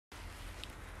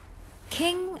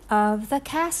king of the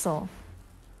castle.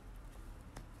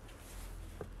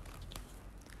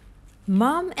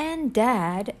 Mom and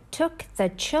Dad took the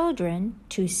children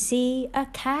to see a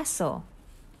castle.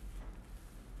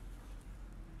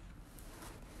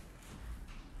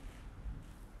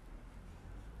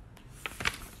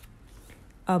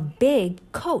 A big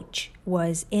coach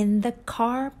was in the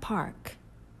car park.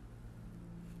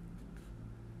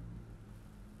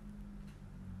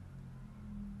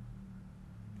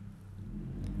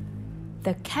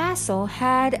 The castle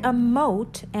had a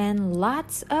moat and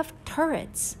lots of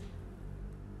turrets.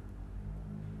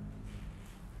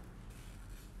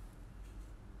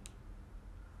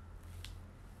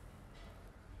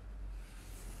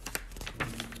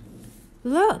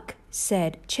 "Look,"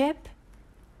 said Chip,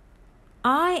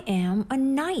 "I am a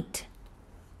knight."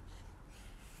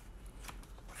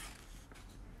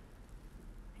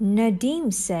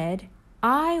 Nadim said,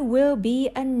 "I will be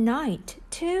a knight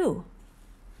too."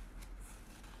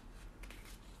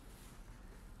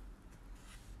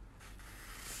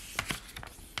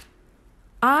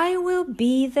 "I will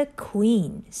be the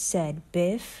queen," said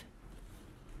Biff.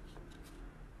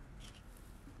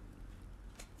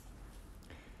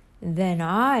 "Then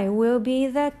I will be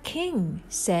the king,"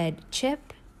 said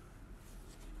Chip.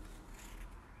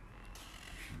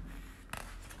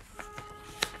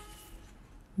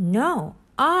 "No,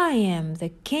 I am the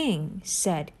king,"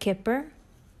 said Kipper.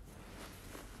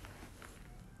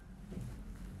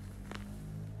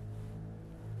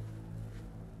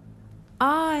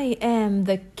 "I am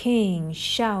the king,"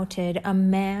 shouted a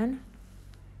man.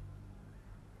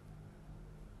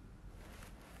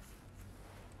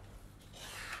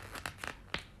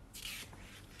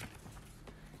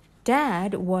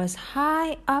 Dad was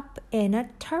high up in a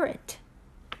turret.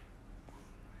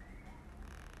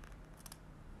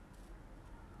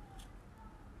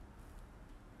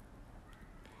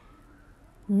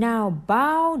 "Now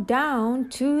bow down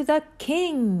to the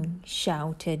king,"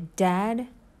 shouted Dad.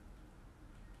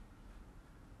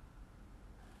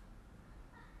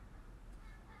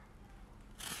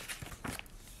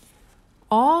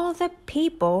 All the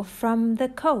people from the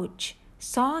coach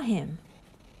saw him.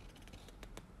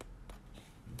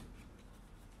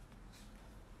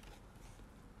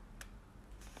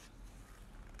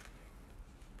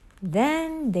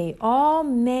 Then they all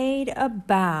made a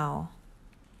bow.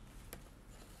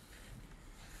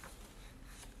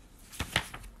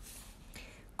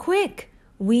 "Quick,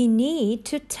 we need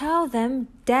to tell them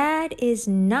Dad is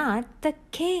not the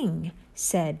king,"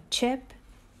 said Chip.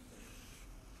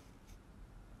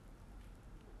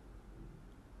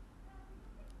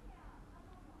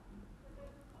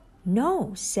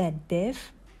 "No," said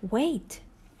Biff. "Wait."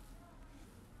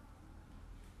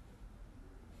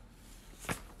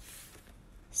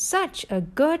 "Such a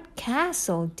good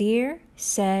castle, dear,"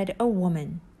 said a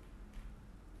woman.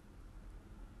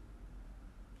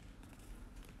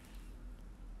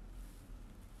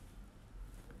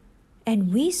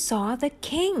 "And we saw the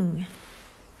king."